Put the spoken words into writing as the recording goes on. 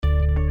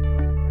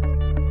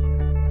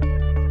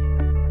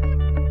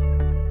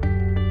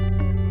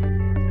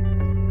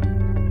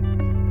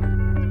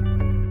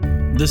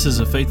This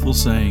is a faithful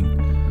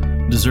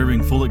saying,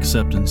 deserving full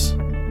acceptance,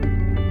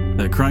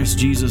 that Christ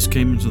Jesus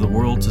came into the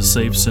world to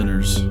save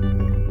sinners,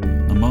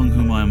 among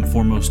whom I am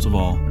foremost of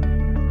all.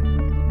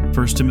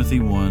 1 Timothy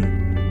 1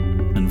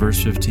 and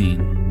verse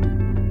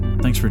 15.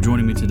 Thanks for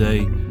joining me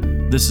today.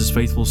 This is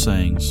Faithful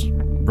Sayings,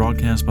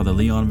 broadcast by the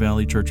Leon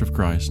Valley Church of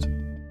Christ.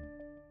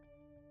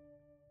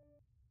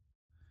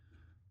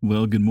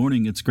 Well, good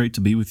morning. It's great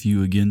to be with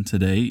you again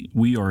today.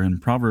 We are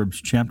in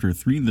Proverbs chapter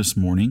 3 this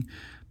morning,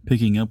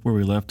 picking up where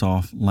we left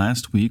off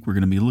last week. We're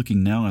going to be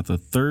looking now at the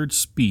third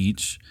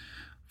speech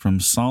from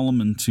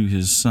Solomon to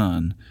his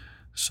son.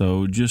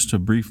 So just to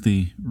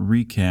briefly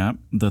recap,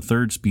 the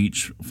third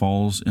speech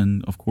falls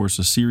in, of course,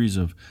 a series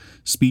of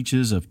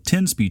speeches, of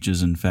 10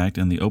 speeches, in fact,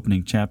 in the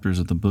opening chapters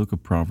of the book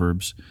of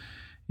Proverbs.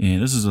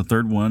 And this is the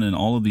third one, and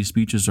all of these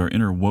speeches are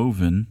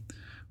interwoven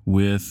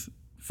with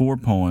 4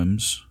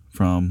 poems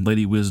from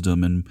Lady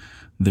Wisdom, and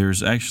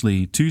there's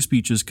actually 2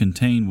 speeches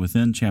contained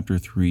within chapter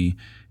 3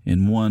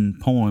 in one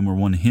poem or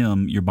one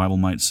hymn, your Bible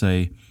might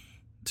say,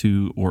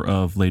 to or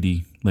of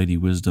Lady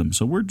Wisdom.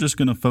 So we're just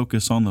going to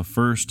focus on the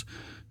first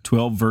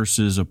 12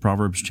 verses of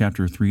Proverbs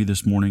chapter 3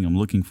 this morning. I'm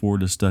looking forward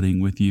to studying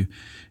with you,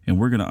 and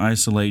we're going to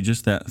isolate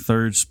just that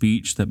third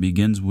speech that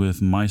begins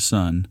with "my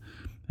son,"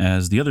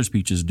 as the other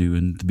speeches do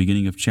in the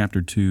beginning of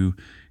chapter 2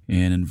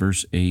 and in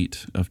verse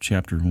 8 of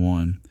chapter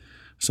 1.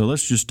 So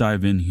let's just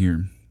dive in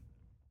here.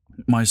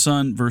 My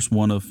son, verse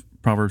 1 of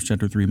Proverbs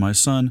chapter 3, "My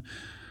son,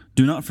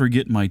 do not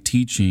forget my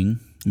teaching,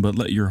 but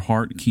let your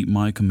heart keep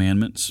my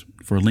commandments.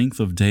 For length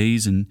of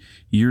days and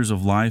years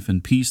of life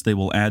and peace they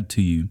will add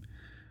to you.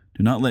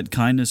 Do not let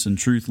kindness and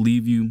truth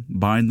leave you.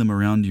 Bind them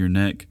around your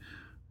neck.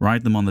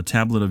 Write them on the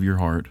tablet of your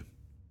heart.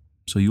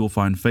 So you will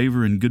find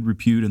favor and good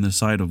repute in the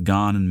sight of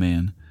God and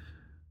man.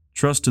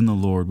 Trust in the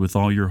Lord with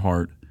all your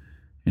heart,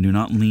 and do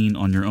not lean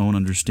on your own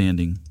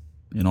understanding.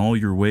 In all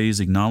your ways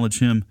acknowledge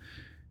him,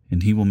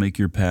 and he will make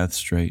your path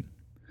straight.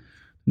 Do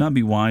not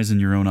be wise in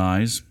your own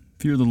eyes.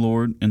 Fear the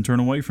Lord and turn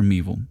away from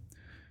evil.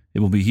 It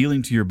will be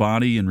healing to your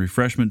body and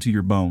refreshment to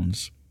your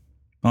bones.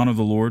 Honor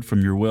the Lord from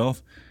your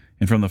wealth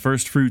and from the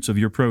first fruits of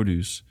your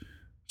produce.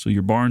 So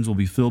your barns will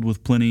be filled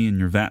with plenty and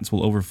your vats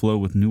will overflow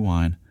with new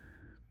wine.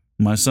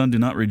 My son, do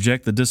not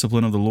reject the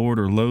discipline of the Lord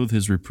or loathe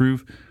his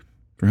reproof.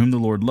 For whom the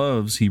Lord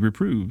loves, he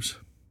reproves,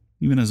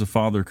 even as a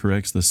father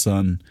corrects the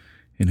son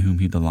in whom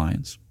he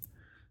delights."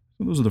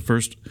 So those are the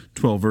first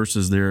 12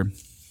 verses there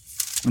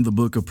in the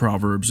book of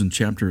Proverbs in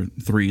chapter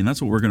 3, and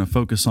that's what we're going to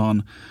focus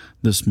on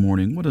this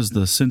morning. What is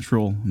the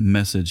central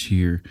message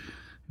here?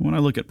 When I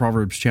look at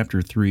Proverbs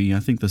chapter 3, I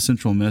think the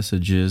central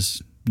message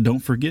is don't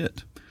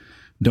forget.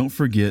 Don't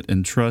forget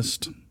and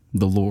trust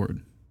the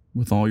Lord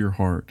with all your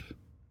heart.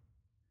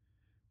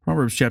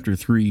 Proverbs chapter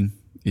 3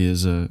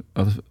 is a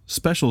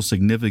special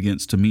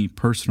significance to me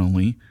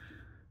personally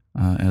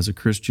as a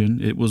Christian.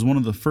 It was one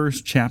of the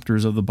first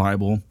chapters of the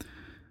Bible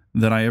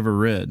that I ever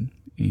read.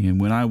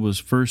 And when I was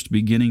first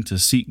beginning to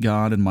seek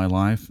God in my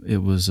life,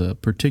 it was a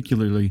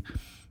particularly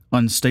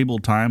unstable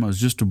time. I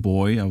was just a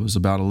boy. I was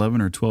about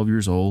 11 or 12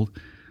 years old.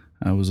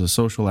 I was a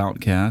social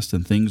outcast,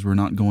 and things were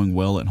not going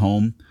well at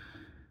home.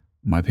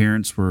 My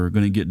parents were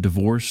going to get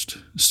divorced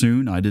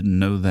soon. I didn't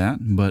know that,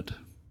 but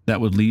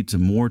that would lead to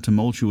more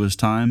tumultuous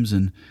times.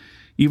 And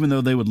even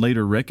though they would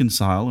later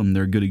reconcile, and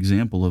they're a good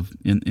example of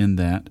in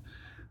that,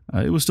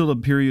 it was still a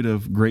period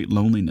of great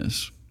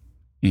loneliness.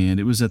 And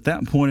it was at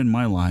that point in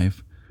my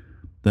life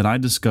that I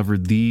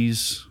discovered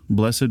these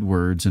blessed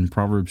words in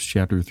Proverbs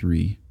chapter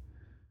 3.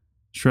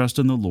 Trust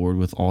in the Lord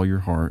with all your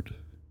heart,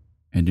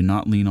 and do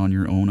not lean on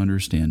your own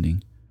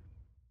understanding.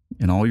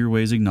 In all your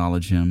ways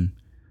acknowledge him,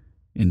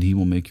 and he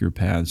will make your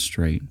paths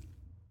straight.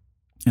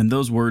 And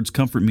those words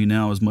comfort me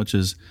now as much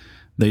as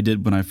they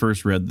did when I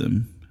first read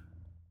them.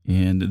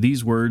 And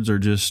these words are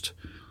just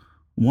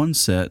one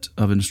set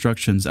of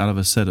instructions out of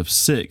a set of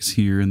 6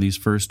 here in these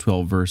first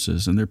 12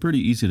 verses. And they're pretty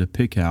easy to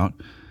pick out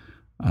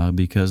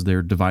because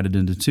they're divided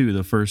into 2.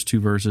 The first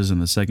 2 verses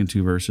and the second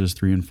 2 verses,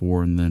 3 and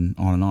 4, and then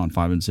on,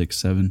 5 and 6,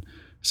 7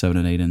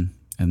 and 8,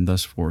 and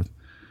thus forth.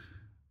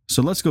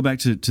 So let's go back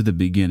to the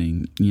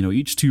beginning. You know,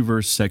 each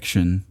 2-verse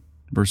section,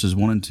 verses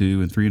 1 and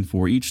 2 and 3 and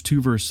 4, each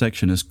 2-verse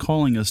section is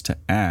calling us to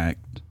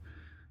act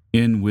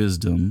in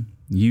wisdom,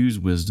 use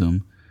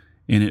wisdom,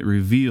 and it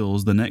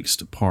reveals, the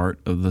next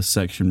part of the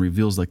section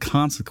reveals the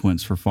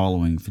consequence for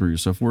following through.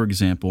 So, for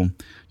example,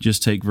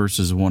 just take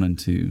verses 1 and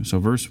 2. So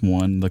verse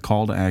 1, the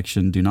call to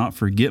action, do not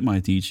forget my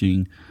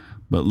teaching,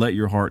 but let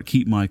your heart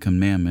keep my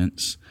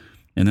commandments.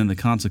 And then the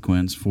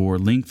consequence, for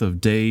length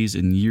of days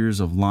and years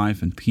of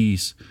life and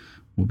peace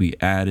will be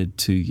added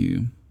to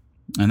you.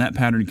 And that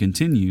pattern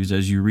continues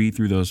as you read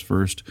through those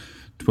first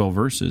 12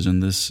 verses in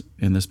this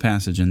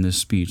passage, in this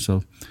speech.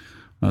 So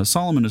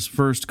Solomon is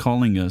first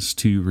calling us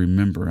to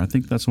remember. I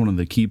think that's one of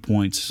the key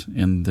points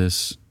in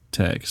this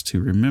text, to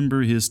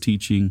remember his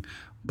teaching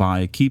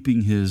by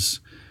keeping his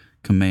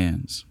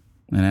commands.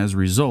 And as a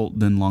result,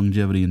 then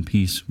longevity and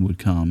peace would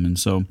come. And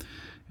so,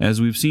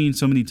 as we've seen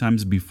so many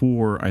times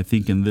before, I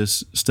think in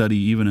this study,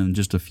 even in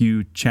just a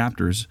few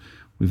chapters,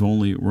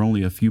 We're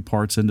only a few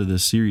parts into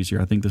this series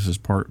here. I think this is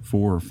part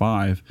 4 or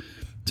 5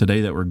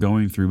 today that we're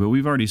going through, but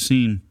we've already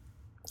seen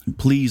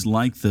pleas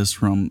like this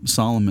from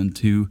Solomon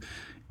to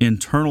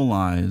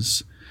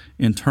internalize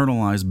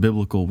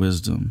biblical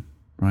wisdom.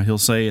 Right? He'll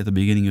say at the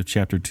beginning of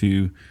chapter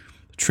 2,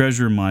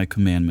 treasure my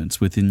commandments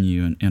within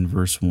you in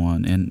verse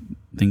 1, and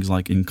things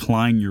like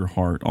incline your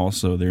heart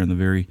also there in the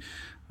very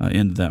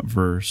end of that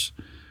verse.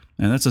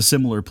 And that's a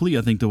similar plea,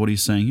 I think, to what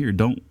he's saying here.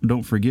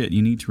 Don't forget,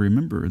 you need to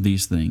remember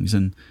these things.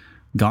 And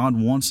God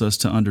wants us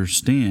to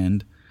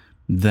understand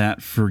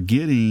that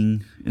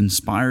forgetting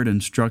inspired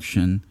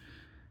instruction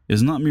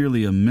is not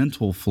merely a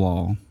mental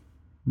flaw,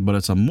 but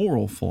it's a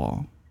moral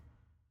flaw.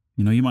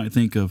 You know, you might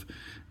think of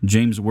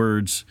James'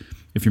 words,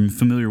 if you're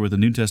familiar with the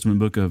New Testament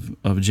book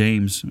of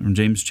James, or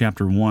James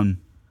chapter 1,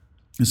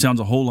 it sounds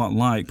a whole lot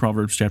like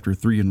Proverbs chapter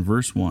 3 and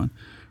verse 1.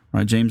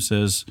 Right? James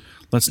says,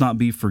 let's not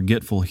be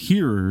forgetful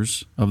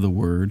hearers of the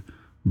word,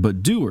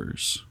 but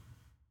doers.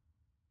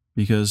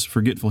 Because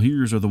forgetful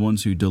hearers are the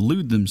ones who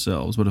delude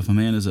themselves. But if a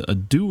man is a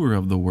doer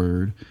of the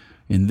word,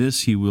 in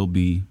this he will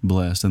be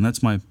blessed. And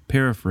that's my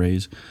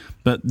paraphrase.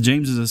 But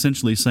James is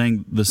essentially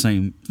saying the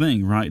same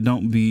thing, right?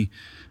 Don't be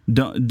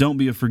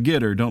a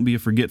forgetter. Don't be a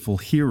forgetful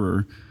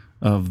hearer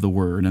of the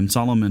word. And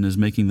Solomon is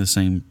making the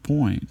same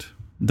point.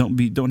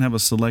 Don't have a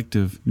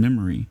selective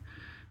memory,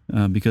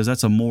 because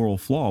that's a moral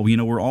flaw. You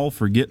know, we're all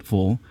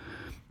forgetful,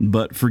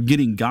 but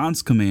forgetting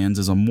God's commands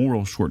is a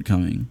moral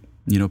shortcoming.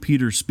 You know,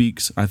 Peter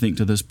speaks, I think,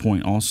 to this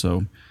point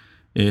also.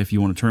 If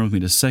you want to turn with me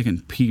to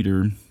 2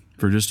 Peter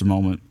for just a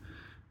moment.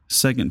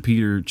 2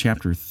 Peter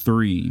chapter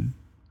 3.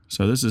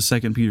 So this is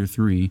 2 Peter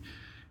 3.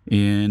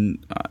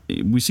 And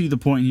we see the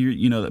point here,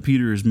 you know, that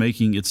Peter is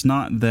making. It's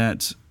not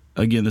that,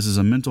 again, this is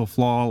a mental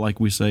flaw,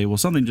 like we say, well,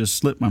 something just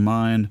slipped my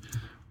mind,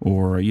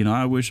 or, you know,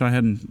 I wish I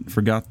hadn't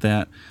forgot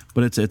that.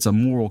 But it's a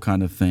moral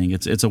kind of thing.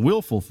 It's a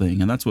willful thing.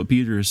 And that's what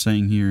Peter is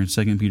saying here in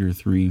 2 Peter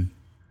 3.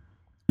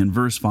 In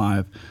verse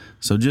 5,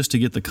 so just to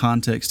get the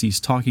context,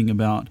 he's talking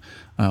about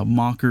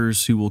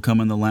mockers who will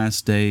come in the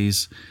last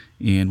days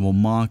and will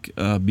mock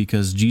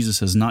because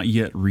Jesus has not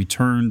yet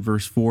returned.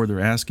 Verse 4,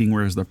 they're asking,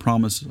 where is the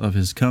promise of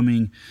his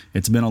coming?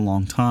 It's been a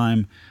long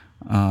time.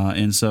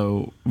 And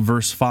so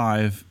verse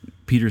 5,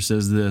 Peter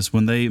says this,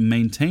 when they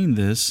maintain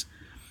this,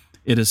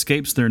 it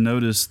escapes their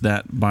notice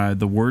that by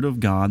the word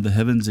of God the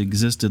heavens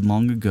existed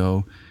long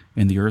ago,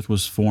 and the earth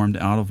was formed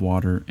out of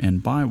water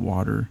and by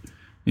water.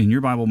 And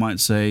your Bible might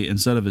say,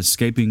 instead of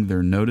escaping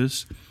their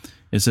notice,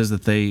 it says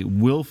that they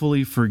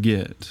willfully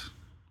forget.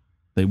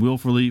 They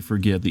willfully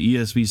forget. The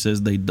ESV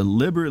says they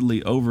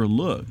deliberately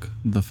overlook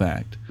the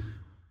fact,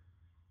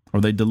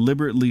 or they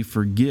deliberately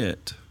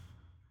forget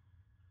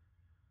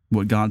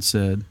what God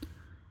said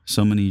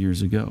so many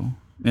years ago.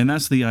 And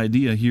that's the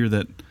idea here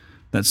that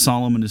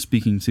Solomon is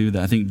speaking to,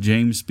 that I think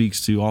James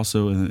speaks to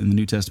also in the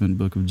New Testament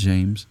book of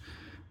James,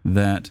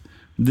 that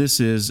this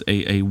is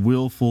a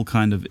willful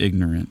kind of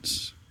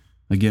ignorance.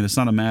 Again, it's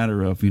not a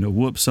matter of,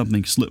 whoops,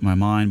 something slipped my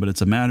mind, but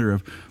it's a matter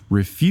of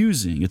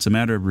refusing. It's a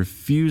matter of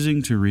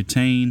refusing to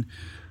retain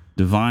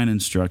divine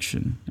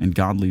instruction and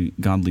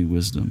godly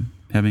wisdom,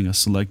 having a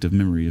selective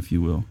memory, if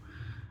you will.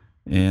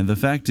 And the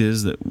fact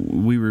is that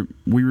we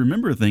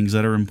remember things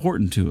that are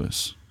important to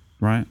us,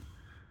 right?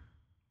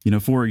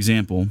 For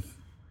example,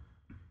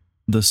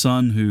 the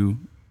son who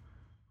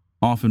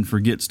often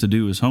forgets to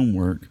do his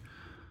homework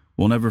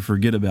will never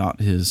forget about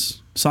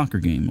his soccer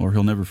game, or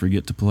he'll never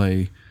forget to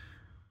play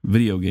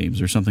video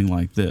games or something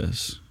like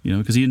this,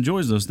 because he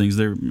enjoys those things.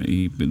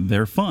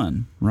 They're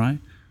fun, right?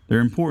 They're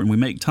important. We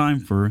make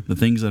time for the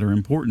things that are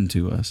important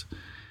to us.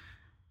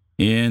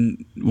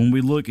 And when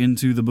we look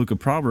into the book of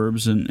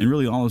Proverbs, and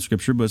really all of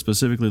Scripture, but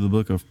specifically the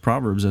book of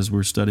Proverbs as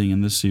we're studying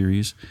in this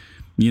series,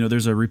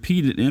 there's a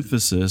repeated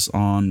emphasis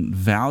on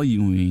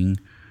valuing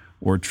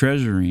or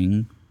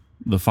treasuring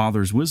the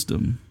Father's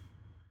wisdom,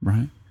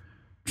 right?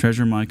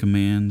 Treasure my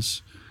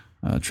commands,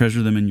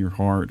 treasure them in your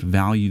heart,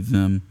 value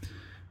them.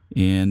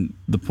 And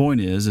the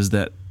point is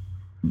that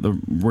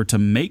we're to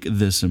make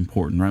this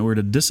important, right? We're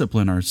to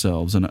discipline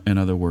ourselves, in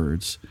other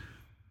words.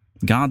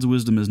 God's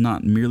wisdom is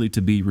not merely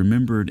to be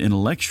remembered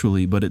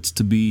intellectually, but it's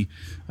to be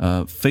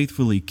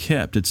faithfully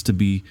kept. It's to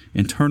be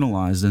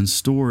internalized and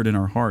stored in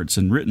our hearts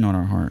and written on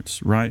our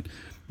hearts, right?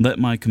 Let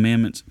my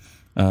commandments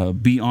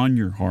be on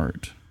your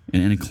heart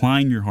and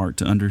incline your heart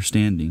to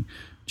understanding,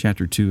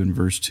 chapter 2 and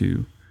verse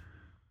 2.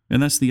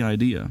 And that's the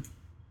idea.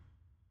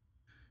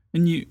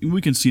 And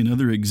we can see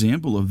another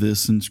example of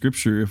this in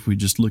Scripture if we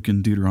just look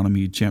in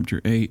Deuteronomy chapter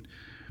 8.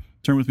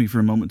 Turn with me for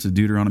a moment to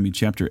Deuteronomy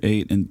chapter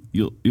 8, and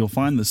you'll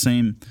find the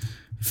same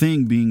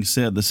thing being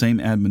said, the same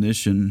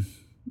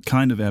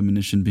kind of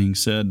admonition being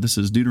said. This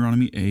is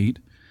Deuteronomy 8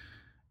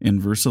 in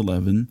verse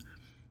 11.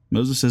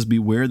 Moses says,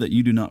 beware that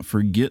you do not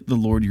forget the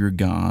Lord your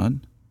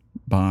God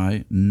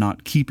by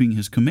not keeping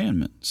his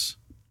commandments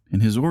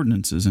and his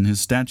ordinances and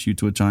his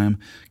statutes, which I am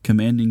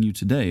commanding you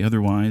today.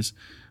 Otherwise,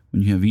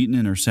 when you have eaten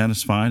and are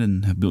satisfied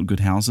and have built good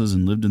houses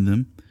and lived in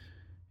them,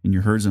 and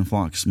your herds and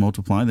flocks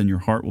multiply, then your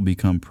heart will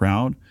become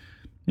proud,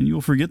 and you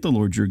will forget the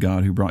Lord your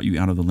God who brought you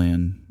out of the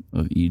land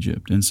of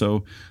Egypt. And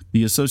so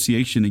the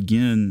association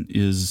again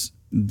is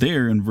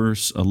there in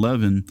verse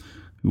 11.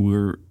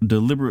 We're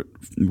deliberate,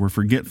 we're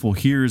forgetful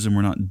hearers, and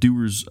we're not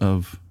doers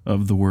of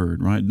the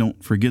word, right?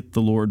 Don't forget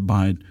the Lord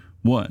by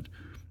what?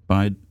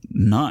 By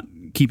not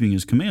keeping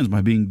his commands,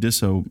 by being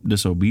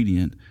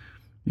disobedient.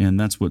 And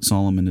that's what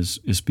Solomon is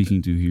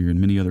speaking to here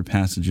in many other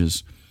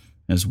passages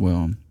as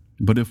well.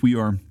 But if we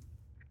are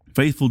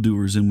faithful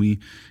doers and we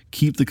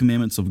keep the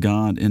commandments of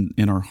God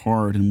in our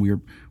heart, and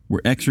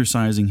we're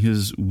exercising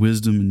his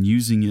wisdom and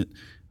using it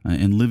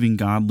and living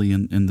godly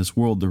in this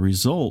world, the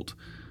result,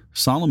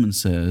 Solomon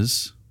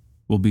says,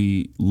 will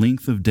be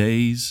length of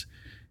days,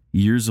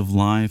 years of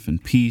life,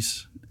 and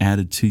peace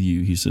added to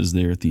you, he says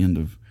there at the end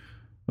of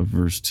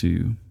verse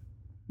 2.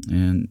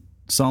 And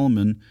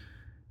Solomon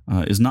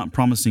is not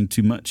promising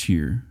too much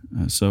here.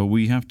 So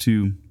we have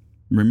to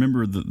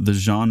remember the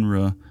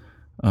genre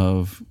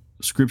of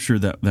Scripture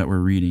that we're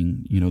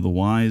reading. You know, the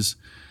wise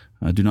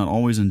do not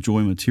always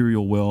enjoy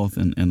material wealth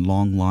and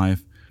long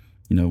life.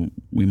 You know,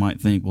 we might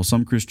think, well,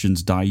 some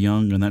Christians die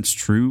young, and that's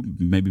true,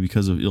 maybe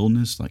because of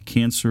illness like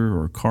cancer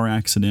or a car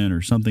accident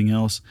or something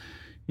else.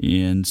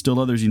 And still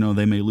others, you know,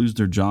 they may lose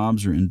their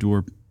jobs or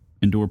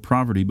endure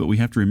poverty. But we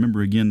have to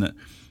remember again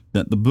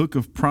that the book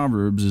of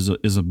Proverbs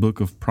is a book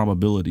of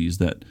probabilities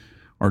that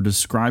are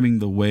describing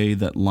the way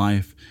that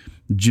life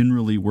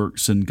generally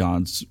works in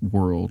God's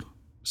world.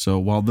 So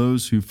while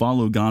those who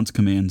follow God's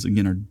commands,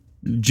 again, are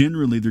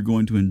generally they're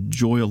going to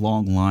enjoy a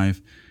long life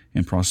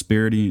and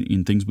prosperity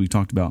in things we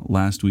talked about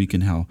last week,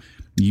 and how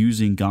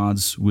using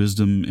God's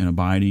wisdom and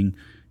abiding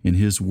in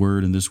his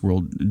word in this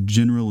world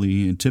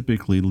generally and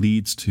typically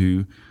leads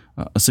to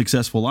a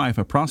successful life,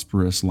 a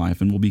prosperous life,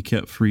 and will be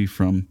kept free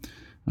from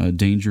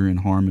danger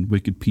and harm and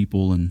wicked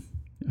people and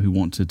who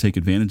want to take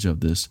advantage of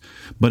this.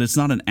 But it's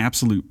not an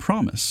absolute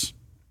promise.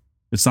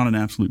 It's not an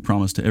absolute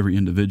promise to every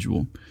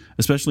individual,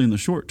 especially in the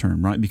short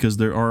term, right? Because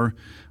there are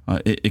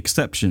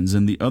exceptions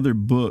in the other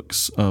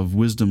books of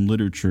wisdom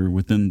literature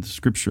within the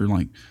Scripture,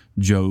 like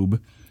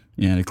Job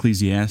and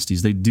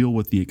Ecclesiastes. They deal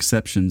with the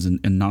exceptions and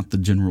not the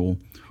general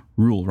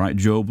rule, right?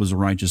 Job was a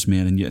righteous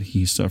man, and yet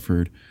he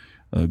suffered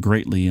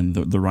greatly. And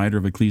the writer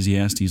of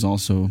Ecclesiastes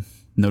also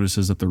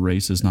notices that the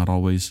race is not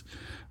always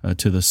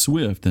to the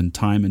swift, and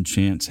time and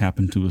chance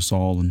happen to us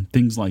all, and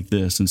things like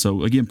this. And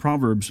so, again,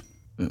 Proverbs,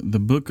 the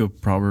book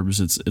of Proverbs,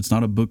 it's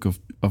not a book of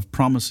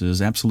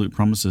promises, absolute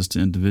promises to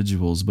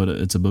individuals, but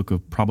it's a book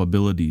of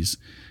probabilities.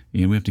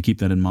 And we have to keep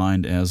that in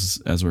mind as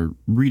we're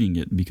reading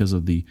it because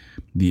of the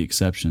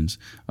exceptions.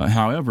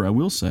 However, I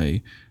will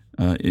say,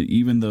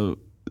 even though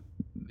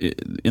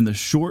in the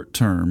short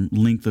term,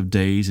 length of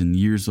days and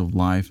years of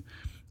life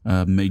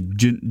may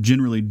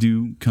generally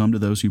do come to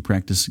those who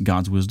practice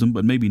God's wisdom,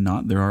 but maybe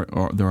not. There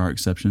are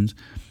exceptions.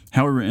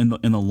 However, in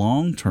the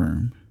long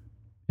term,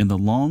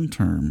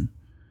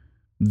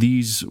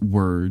 these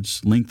words,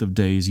 length of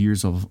days,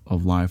 years of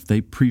life, they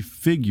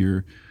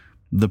prefigure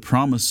the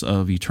promise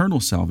of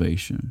eternal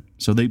salvation.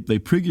 So they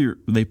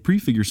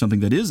prefigure something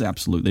that is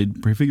absolute. They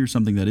prefigure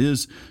something that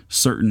is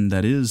certain,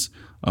 that is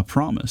a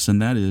promise, and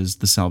that is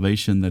the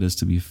salvation that is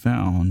to be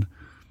found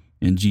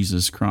in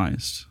Jesus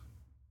Christ,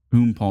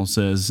 whom Paul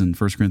says in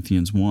 1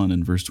 Corinthians 1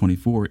 and verse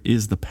 24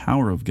 is the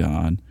power of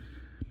God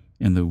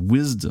and the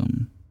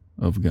wisdom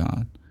of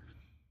God.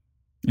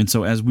 And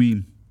so as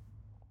we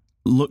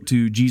look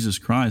to Jesus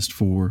Christ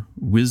for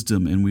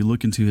wisdom, and we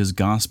look into his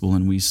gospel,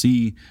 and we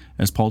see,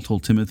 as Paul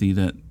told Timothy,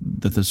 that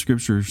the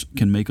Scriptures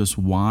can make us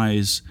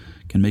wise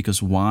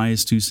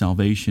to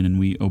salvation, and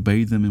we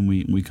obey them, and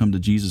we come to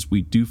Jesus,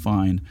 we do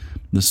find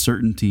the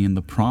certainty and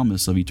the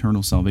promise of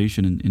eternal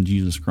salvation in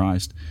Jesus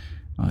Christ,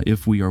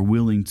 if we are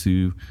willing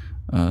to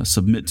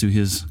submit to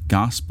his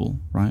gospel,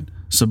 right?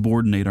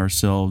 Subordinate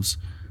ourselves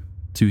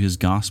to his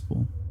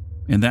gospel.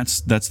 And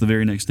that's the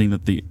very next thing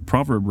that the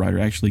proverb writer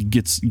actually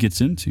gets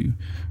into,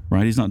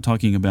 right? He's not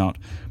talking about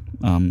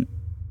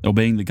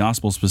obeying the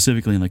gospel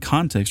specifically in the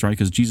context, right?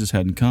 Because Jesus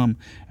hadn't come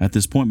at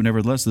this point. But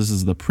nevertheless, this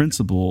is the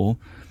principle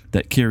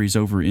that carries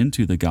over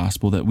into the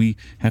gospel, that we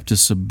have to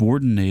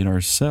subordinate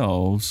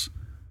ourselves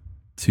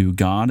to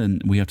God,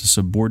 and we have to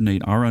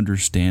subordinate our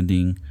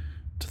understanding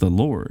to the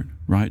Lord,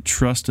 right?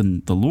 Trust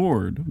in the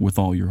Lord with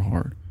all your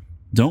heart.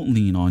 Don't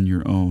lean on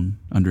your own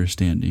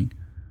understanding.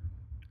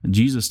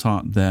 Jesus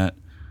taught that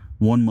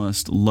one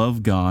must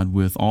love God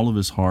with all of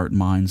his heart,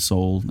 mind,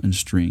 soul, and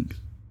strength.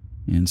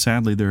 And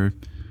sadly, there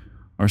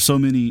are so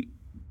many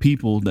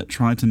people that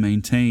try to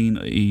maintain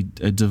a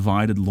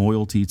divided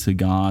loyalty to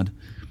God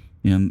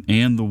and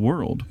the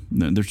world.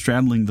 They're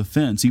straddling the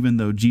fence, even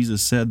though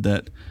Jesus said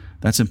that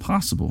that's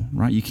impossible,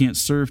 right? You can't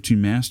serve two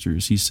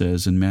masters, he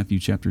says in Matthew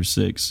chapter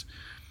 6.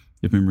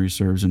 If memory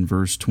serves, in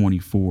verse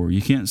 24.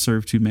 You can't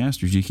serve two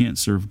masters. You can't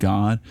serve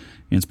God.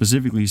 And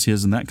specifically, he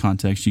says in that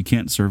context, you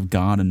can't serve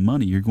God and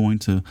money. You're going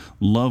to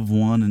love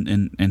one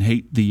and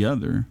hate the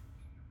other.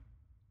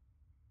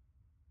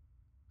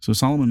 So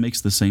Solomon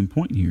makes the same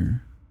point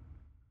here.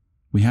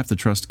 We have to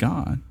trust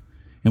God.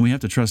 And we have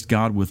to trust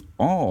God with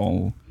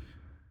all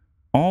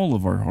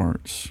of our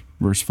hearts.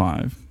 Verse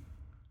 5.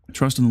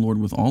 Trust in the Lord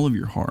with all of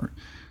your heart.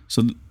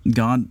 So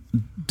God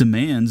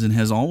demands and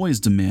has always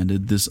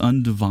demanded this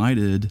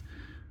undivided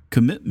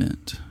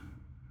commitment,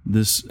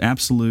 this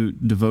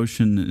absolute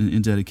devotion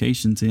and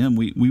dedication to Him.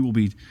 We will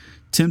be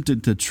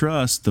tempted to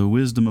trust the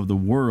wisdom of the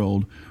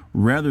world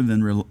rather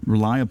than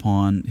rely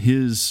upon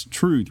His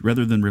truth,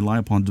 rather than rely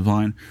upon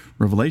divine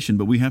revelation.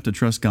 But we have to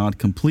trust God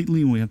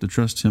completely, and we have to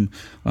trust Him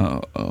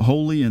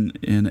wholly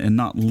and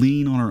not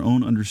lean on our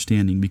own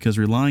understanding, because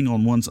relying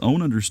on one's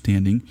own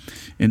understanding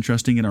and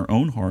trusting in our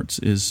own hearts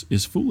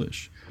is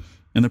foolish.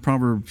 And the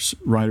Proverbs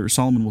writer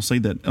Solomon will say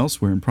that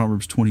elsewhere in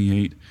Proverbs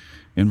 28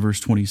 and verse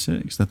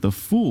 26, that the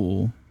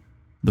fool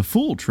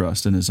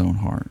trusts in his own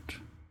heart,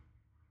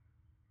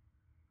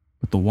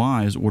 but the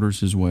wise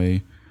orders his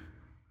way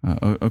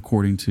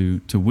according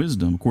to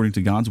wisdom, according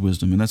to God's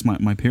wisdom. And that's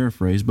my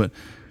paraphrase, but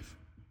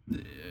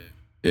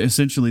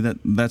essentially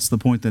that's the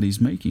point that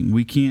he's making.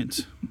 We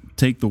can't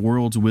take the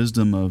world's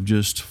wisdom of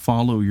just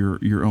follow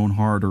your own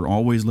heart, or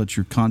always let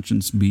your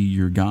conscience be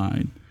your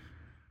guide,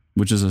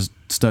 which is a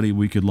study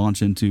we could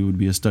launch into. Would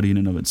be a study in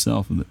and of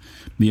itself, of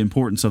the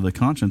importance of the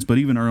conscience. But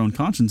even our own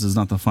conscience is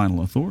not the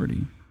final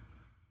authority.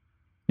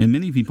 And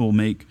many people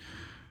make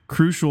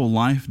crucial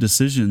life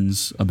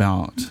decisions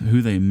about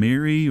who they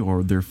marry,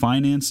 or their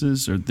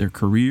finances, or their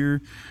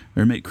career,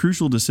 or make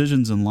crucial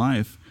decisions in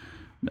life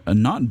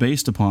not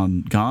based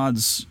upon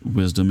God's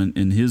wisdom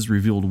and His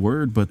revealed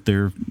word, but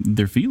their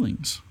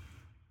feelings.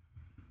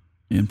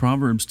 And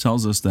Proverbs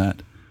tells us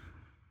that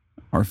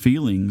our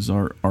feelings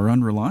are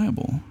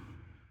unreliable.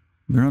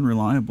 They're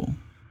unreliable.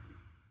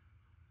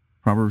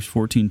 Proverbs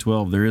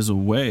 14:12, there is a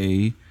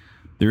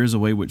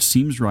way which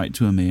seems right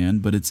to a man,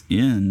 but its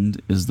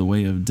end is the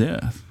way of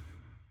death.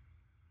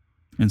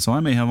 And so I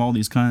may have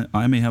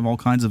all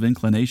kinds of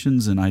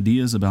inclinations and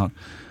ideas about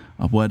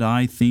what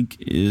I think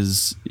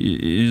is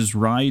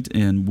right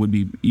and would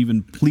be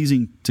even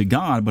pleasing to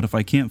God, but if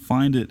I can't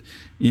find it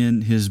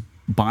in His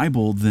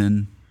Bible,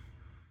 then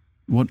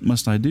what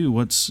must I do?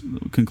 What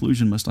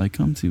conclusion must I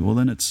come to? Well,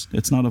 then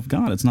it's not of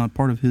God. It's not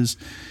part of His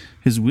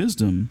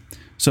wisdom.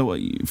 So,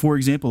 for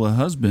example, a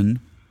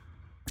husband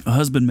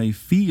may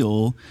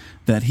feel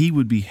that he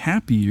would be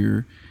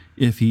happier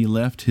if he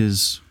left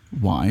his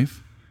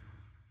wife,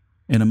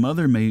 and a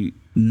mother may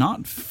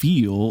not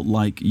feel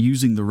like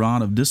using the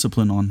rod of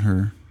discipline on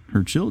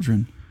her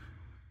children.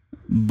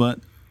 But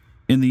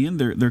in the end,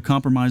 they're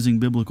compromising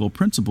biblical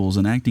principles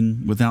and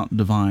acting without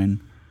divine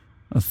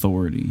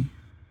authority.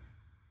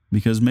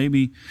 Because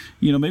maybe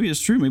it's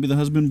true. Maybe the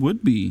husband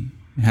would be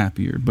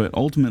happier, but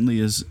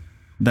ultimately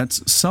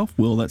that's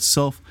self-will, that's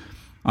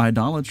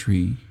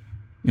self-idolatry.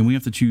 And we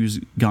have to choose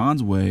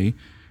God's way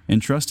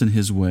and trust in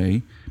His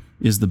way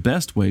is the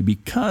best way,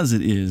 because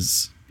it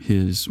is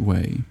His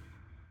way.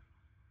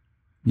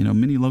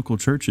 Many local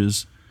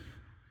churches,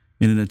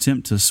 in an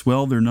attempt to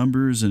swell their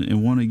numbers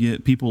and want to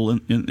get people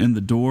in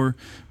the door,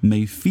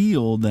 may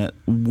feel that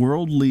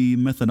worldly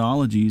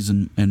methodologies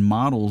and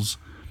models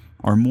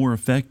are more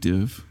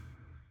effective.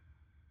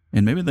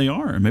 And maybe they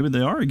are. Maybe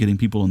they are getting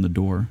people in the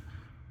door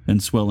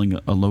and swelling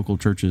a local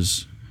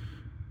church's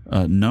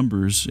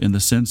numbers, in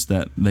the sense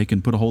that they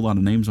can put a whole lot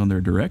of names on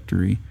their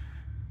directory.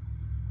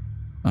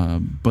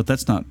 But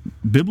that's not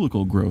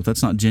biblical growth.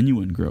 That's not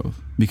genuine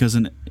growth. Because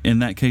in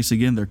that case,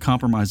 again, they're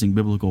compromising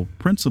biblical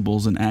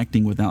principles and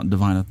acting without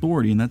divine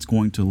authority, and that's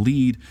going to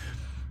lead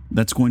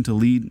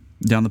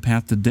down the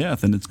path to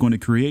death, and it's going to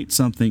create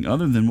something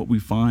other than what we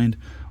find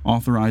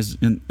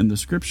authorized in the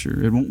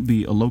Scripture. It won't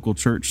be a local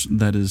church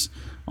that is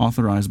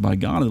authorized by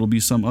God. It'll be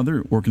some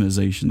other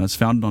organization that's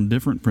founded on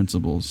different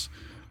principles,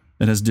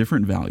 that has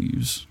different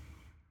values.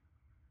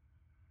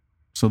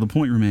 So the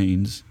point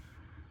remains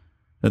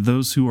that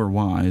those who are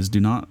wise do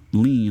not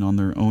lean on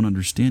their own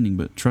understanding,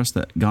 but trust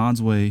that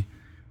God's way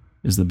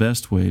is the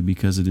best way,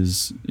 because it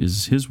is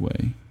His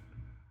way.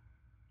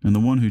 And the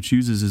one who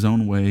chooses his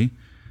own way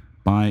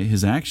by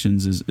his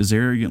actions is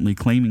arrogantly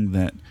claiming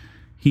that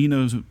he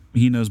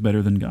knows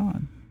better than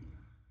God.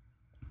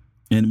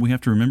 And we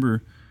have to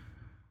remember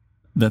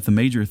that the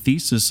major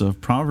thesis of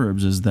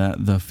Proverbs is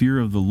that the fear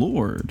of the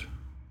Lord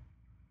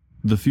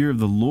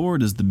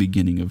is the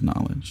beginning of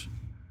knowledge.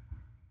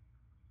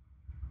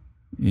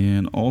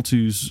 And all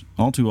too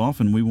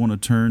often we want to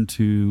turn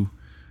to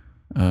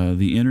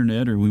the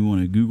internet, or we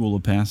want to Google a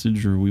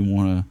passage, or we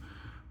want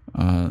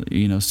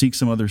to seek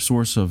some other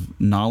source of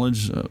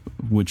knowledge,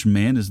 which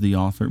man is the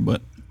author.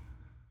 But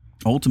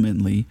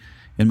ultimately,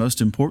 and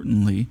most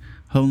importantly,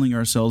 humbling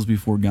ourselves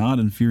before God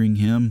and fearing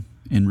Him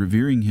and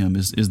revering Him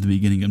is the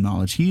beginning of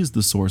knowledge. He is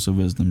the source of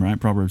wisdom, right?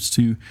 Proverbs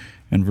 2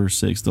 and verse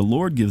 6. The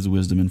Lord gives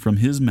wisdom, and from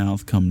His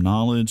mouth come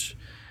knowledge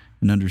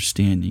and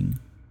understanding.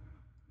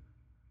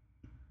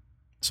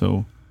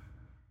 So,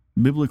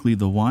 biblically,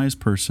 the wise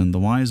person, the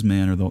wise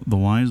man, or the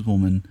wise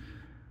woman,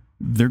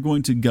 they're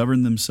going to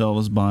govern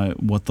themselves by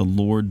what the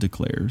Lord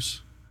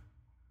declares.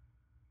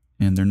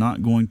 And they're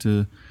not going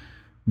to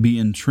be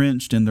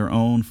entrenched in their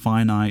own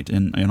finite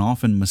and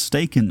often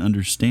mistaken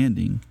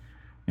understanding.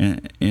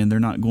 And they're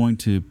not going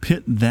to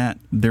pit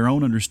their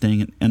own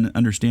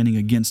understanding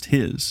against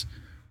His.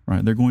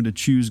 Right? They're going to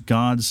choose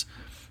God's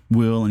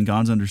will and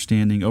God's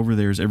understanding over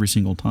theirs every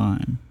single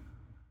time.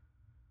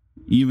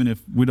 Even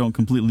if we don't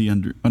completely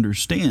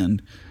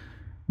understand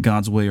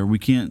God's way, or we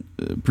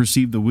can't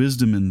perceive the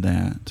wisdom in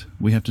that,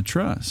 we have to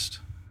trust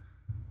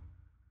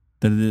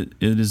that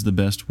it is the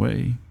best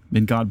way.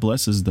 And God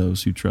blesses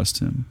those who trust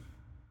him.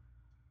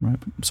 Right?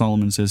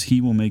 Solomon says,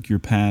 he will make your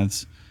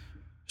paths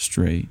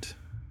straight.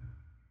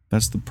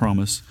 That's the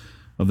promise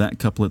of that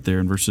couplet there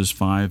in verses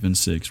 5 and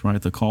 6,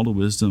 right? The call to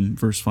wisdom,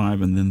 verse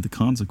 5, and then the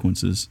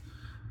consequences.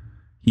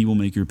 He will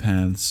make your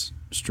paths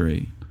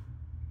straight.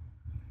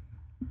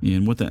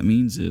 And what that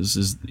means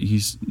is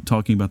he's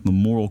talking about the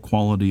moral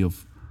quality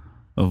of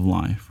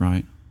life,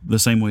 right? The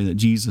same way that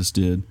Jesus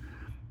did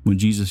when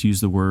Jesus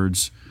used the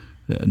words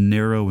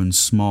narrow and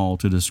small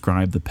to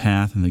describe the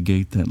path and the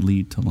gate that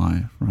lead to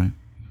life, right?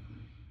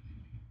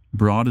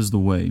 Broad is the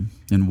way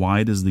and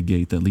wide is the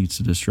gate that leads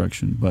to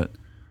destruction, but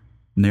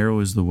narrow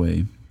is the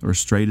way, or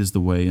straight is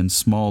the way, and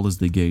small is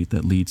the gate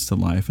that leads to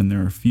life, and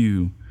there are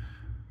few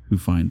who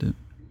find it.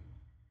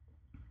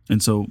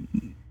 And so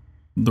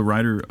the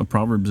writer of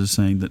Proverbs is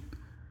saying that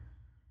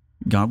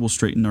God will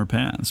straighten our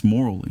paths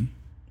morally.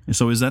 And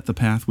so is that the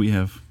path we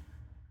have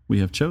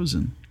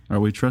chosen? Are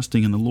we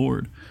trusting in the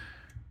Lord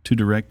to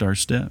direct our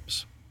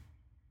steps?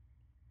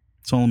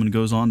 Solomon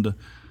goes on to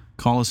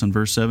call us in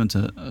verse 7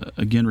 to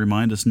again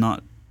remind us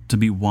not to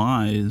be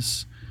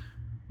wise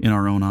in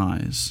our own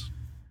eyes.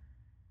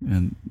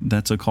 And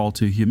that's a call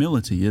to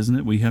humility, isn't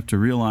it? We have to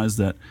realize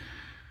that,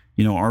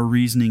 our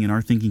reasoning and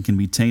our thinking can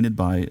be tainted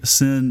by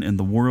sin and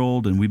the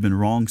world, and we've been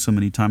wrong so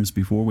many times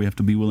before. We have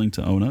to be willing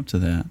to own up to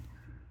that.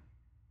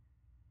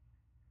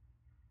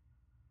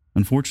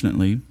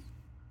 Unfortunately,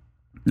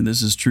 and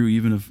this is true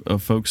even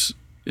of folks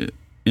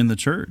in the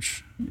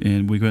church,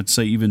 and we could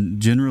say even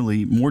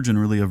more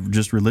generally of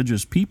just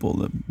religious people,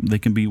 that they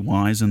can be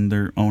wise in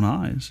their own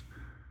eyes.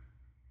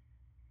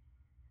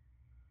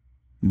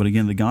 But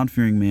again, the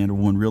God-fearing man or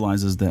woman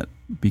realizes that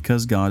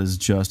because God is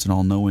just and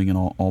all-knowing and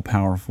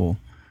all-powerful,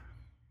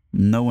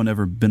 no one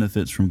ever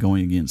benefits from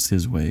going against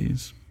his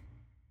ways.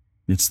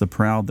 It's the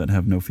proud that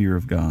have no fear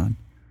of God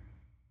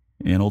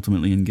and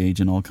ultimately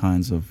engage in all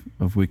kinds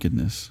of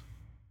wickedness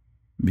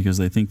because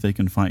they think they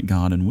can fight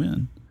God and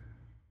win.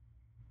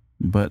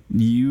 But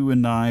you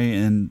and I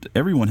and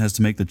everyone has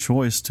to make the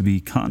choice to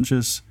be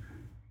conscious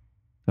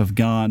of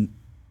God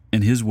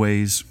and his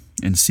ways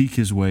and seek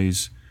his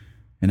ways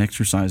and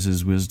exercise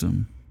his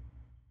wisdom.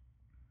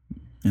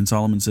 And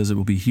Solomon says it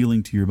will be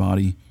healing to your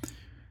body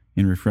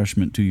and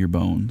refreshment to your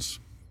bones.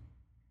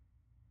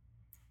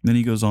 Then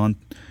he goes on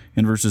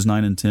in verses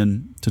 9 and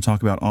 10 to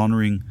talk about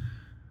honoring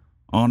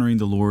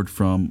the Lord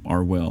from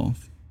our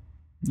wealth.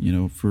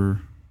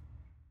 For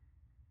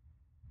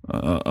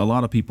a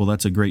lot of people,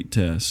 that's a great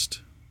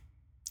test.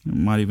 I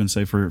might even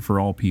say for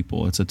all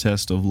people, it's a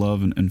test of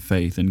love and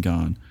faith in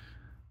God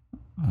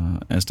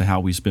as to how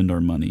we spend our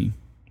money,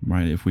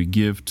 right? If we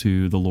give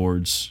to the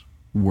Lord's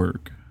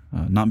work,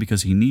 not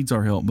because he needs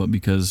our help, but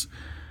because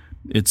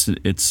it's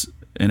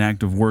an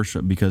act of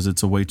worship, because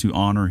it's a way to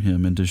honor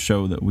him and to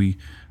show that we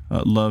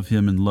love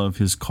him and love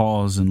his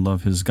cause and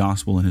love his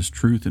gospel and his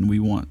truth, and we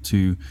want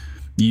to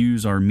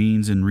use our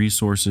means and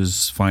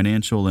resources,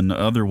 financial and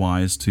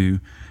otherwise, to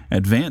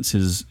advance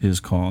his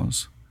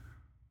cause.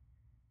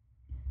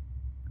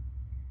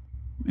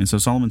 And so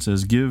Solomon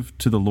says, give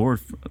to the Lord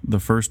the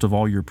first of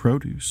all your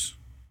produce,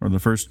 or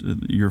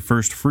your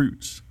first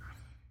fruits.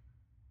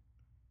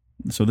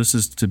 So this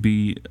is to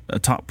be a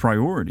top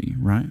priority,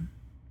 right?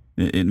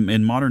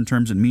 In modern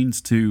terms, it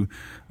means to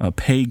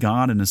pay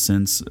God, in a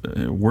sense,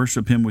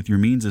 worship him with your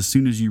means as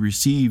soon as you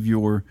receive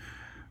your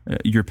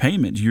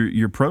payment,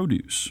 your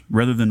produce,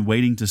 rather than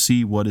waiting to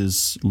see what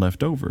is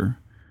left over.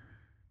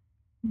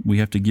 We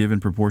have to give in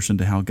proportion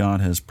to how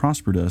God has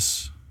prospered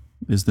us,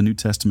 is the New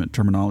Testament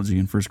terminology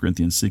in 1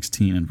 Corinthians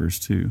 16 and verse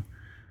 2.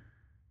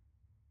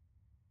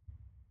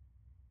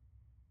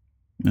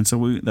 And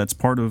so that's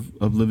part of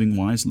living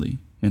wisely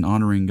and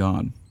honoring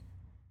God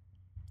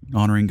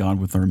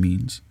with our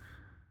means.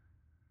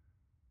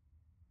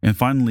 And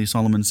finally,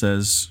 Solomon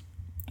says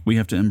we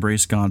have to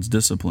embrace God's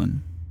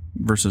discipline.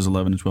 Verses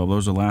 11 and 12.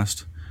 Those are the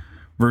last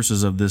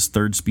verses of this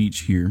third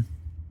speech here.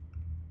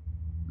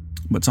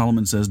 But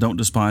Solomon says, don't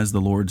despise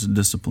the Lord's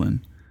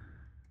discipline.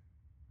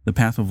 The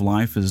path of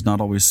life is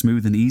not always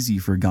smooth and easy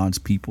for God's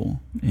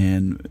people.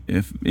 And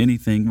if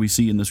anything, we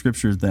see in the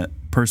scriptures that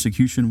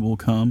persecution will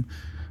come,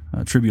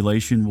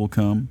 tribulation will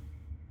come.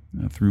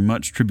 Through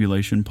much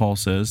tribulation, Paul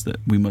says that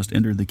we must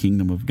enter the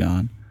kingdom of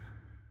God.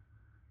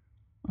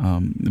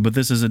 But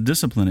this is a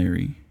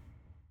disciplinary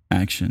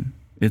action.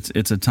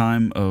 It's a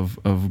time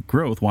of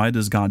growth. Why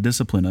does God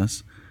discipline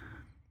us?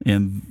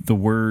 And the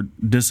word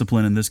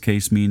discipline in this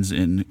case means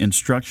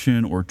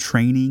instruction or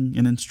training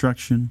in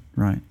instruction,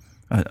 right?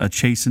 A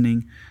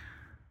chastening.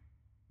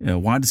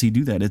 Why does he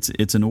do that?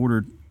 It's in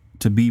order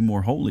to be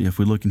more holy. If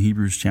we look in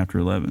Hebrews chapter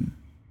 11,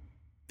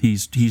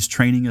 he's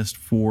training us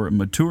for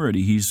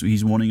maturity.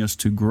 He's wanting us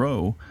to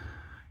grow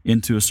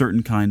into a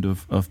certain kind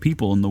of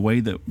people. And the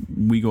way that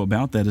we go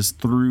about that is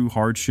through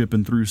hardship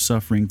and through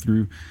suffering,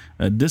 through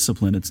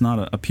discipline. It's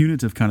not a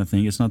punitive kind of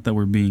thing. It's not that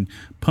we're being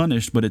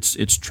punished, but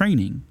it's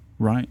training,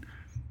 right?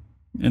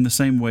 In the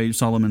same way,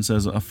 Solomon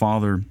says a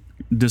father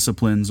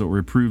disciplines or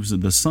reproves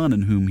the son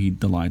in whom he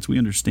delights. We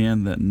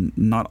understand that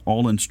not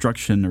all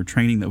instruction or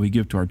training that we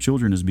give to our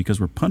children is because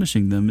we're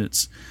punishing them.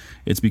 It's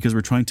because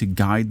we're trying to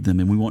guide them,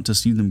 and we want to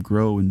see them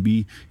grow and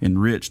be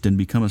enriched and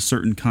become a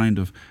certain kind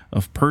of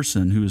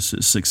person who is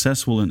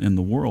successful in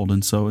the world.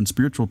 And so in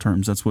spiritual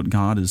terms, that's what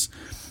God is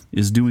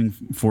doing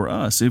for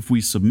us if we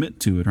submit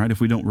to it, right?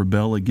 If we don't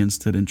rebel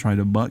against it and try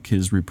to buck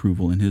his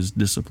reproval and his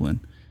discipline.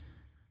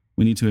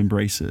 We need to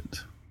embrace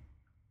it.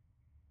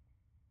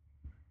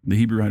 The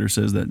Hebrew writer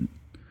says that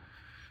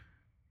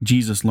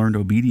Jesus learned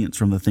obedience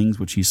from the things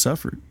which he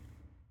suffered.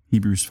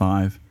 Hebrews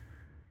 5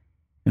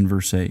 and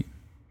verse 8.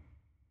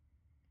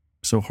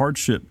 So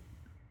hardship,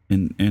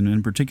 and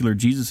in particular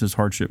Jesus'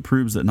 hardship,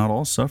 proves that not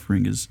all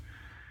suffering is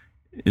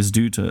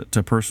due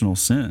to personal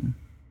sin,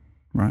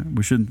 right?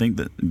 We shouldn't think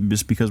that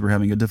just because we're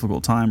having a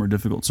difficult time or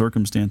difficult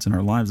circumstance in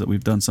our lives that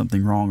we've done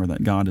something wrong or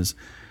that God is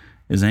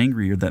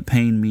angry or that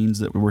pain means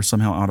that we're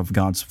somehow out of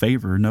God's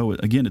favor. No,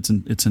 again,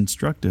 it's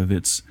instructive.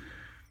 It's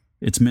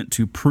meant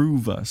to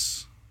prove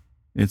us.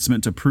 It's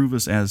meant to prove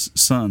us as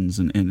sons,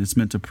 and it's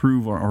meant to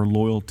prove our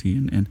loyalty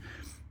and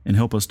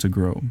help us to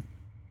grow.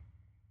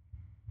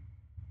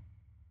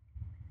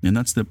 And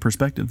that's the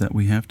perspective that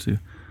we have to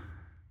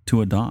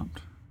adopt.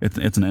 And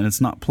it's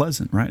not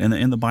pleasant, right?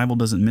 And the Bible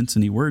doesn't mince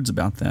any words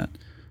about that.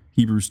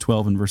 Hebrews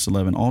 12 and verse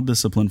 11, all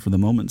discipline for the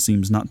moment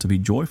seems not to be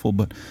joyful,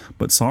 but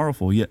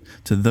sorrowful, yet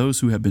to those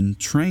who have been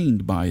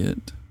trained by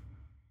it,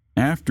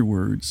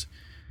 afterwards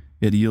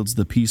it yields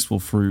the peaceful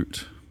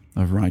fruit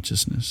of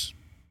righteousness.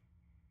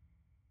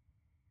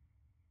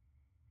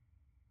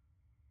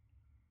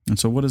 And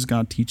so what is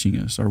God teaching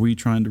us? Are we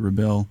trying to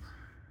rebel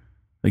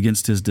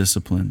against his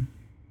discipline?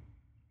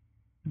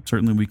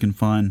 Certainly we can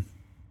find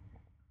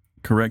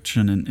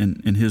correction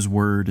in his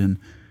word, and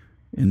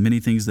many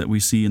things that we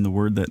see in the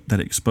word that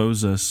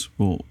expose us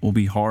will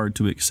be hard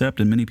to accept,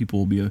 and many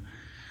people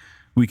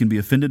we can be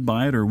offended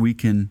by it, or we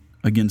can,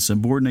 again,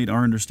 subordinate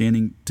our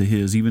understanding to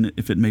his, even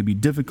if it may be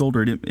difficult,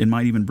 or it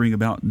might even bring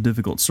about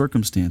difficult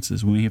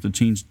circumstances. We may have to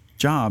change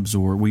jobs,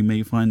 or we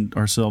may find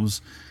ourselves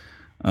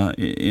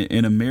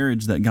in a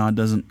marriage that God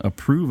doesn't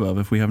approve of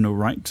if we have no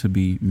right to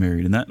be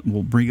married. And that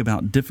will bring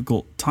about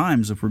difficult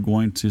times if we're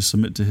going to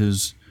submit to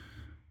his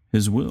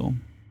will.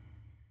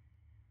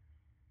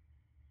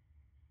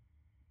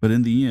 But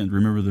in the end,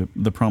 remember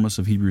the promise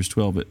of Hebrews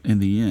 12, in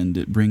the end,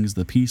 it brings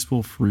the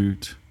peaceful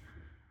fruit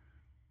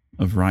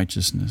of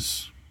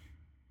righteousness.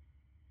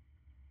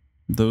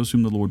 Those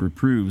whom the Lord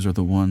reproves are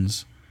the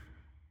ones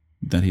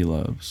that he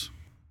loves.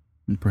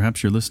 And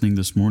perhaps you're listening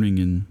this morning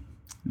and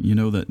you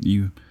know that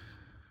you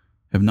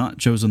have not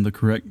chosen the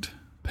correct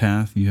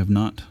path. You have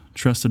not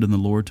trusted in the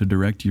Lord to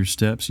direct your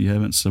steps. You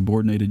haven't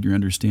subordinated your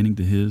understanding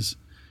to his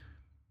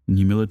in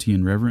humility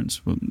and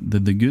reverence. Well,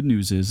 the good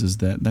news is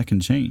that can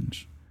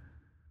change.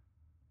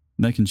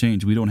 That can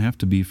change. We don't have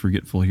to be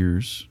forgetful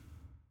hearers.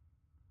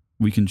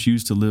 We can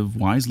choose to live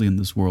wisely in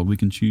this world. We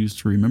can choose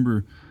to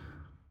remember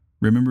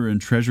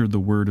and treasure the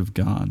word of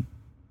God,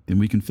 then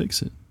we can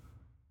fix it.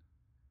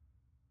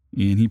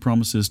 And he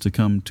promises to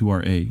come to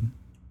our aid.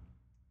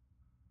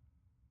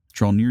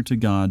 Draw near to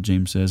God,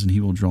 James says, and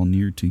he will draw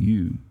near to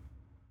you.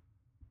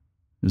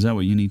 Is that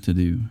what you need to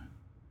do?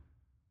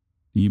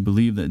 Do you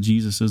believe that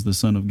Jesus is the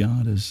Son of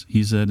God, as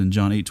he said in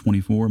John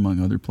 8:24, among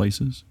other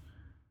places?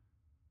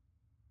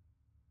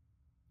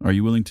 Are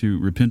you willing to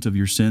repent of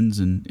your sins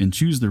and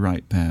choose the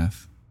right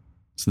path,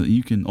 so that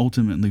you can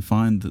ultimately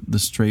find the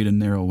straight and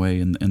narrow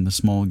way and the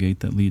small gate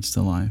that leads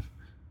to life?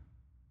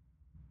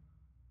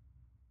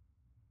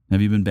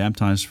 Have you been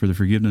baptized for the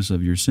forgiveness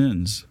of your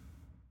sins,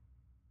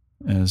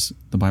 as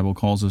the Bible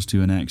calls us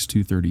to in Acts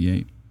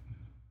 2:38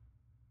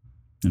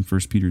 and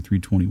 1 Peter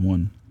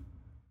 3:21?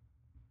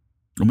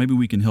 Or maybe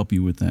we can help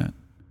you with that.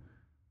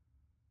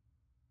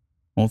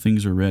 All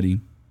things are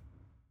ready.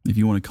 If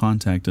you want to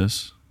contact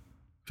us,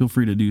 feel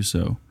free to do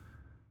so.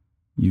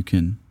 You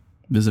can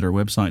visit our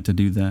website to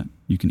do that.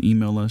 You can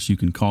email us. You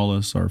can call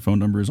us. Our phone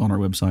number is on our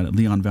website at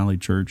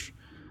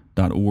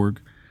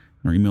leonvalleychurch.org.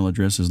 Our email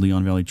address is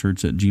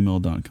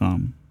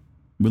leonvalleychurch@gmail.com.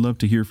 We'd love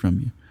to hear from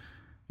you.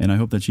 And I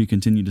hope that you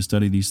continue to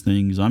study these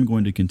things. I'm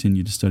going to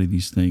continue to study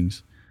these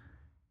things.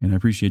 And I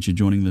appreciate you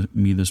joining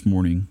me this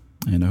morning.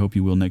 And I hope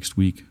you will next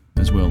week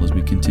as well, as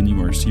we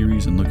continue our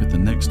series and look at the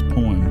next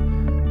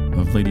poem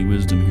of Lady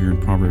Wisdom here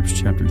in Proverbs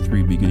chapter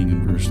 3, beginning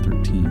in verse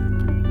 13.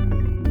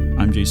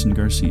 I'm Jason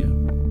Garcia,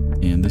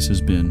 and this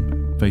has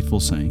been Faithful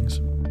Sayings.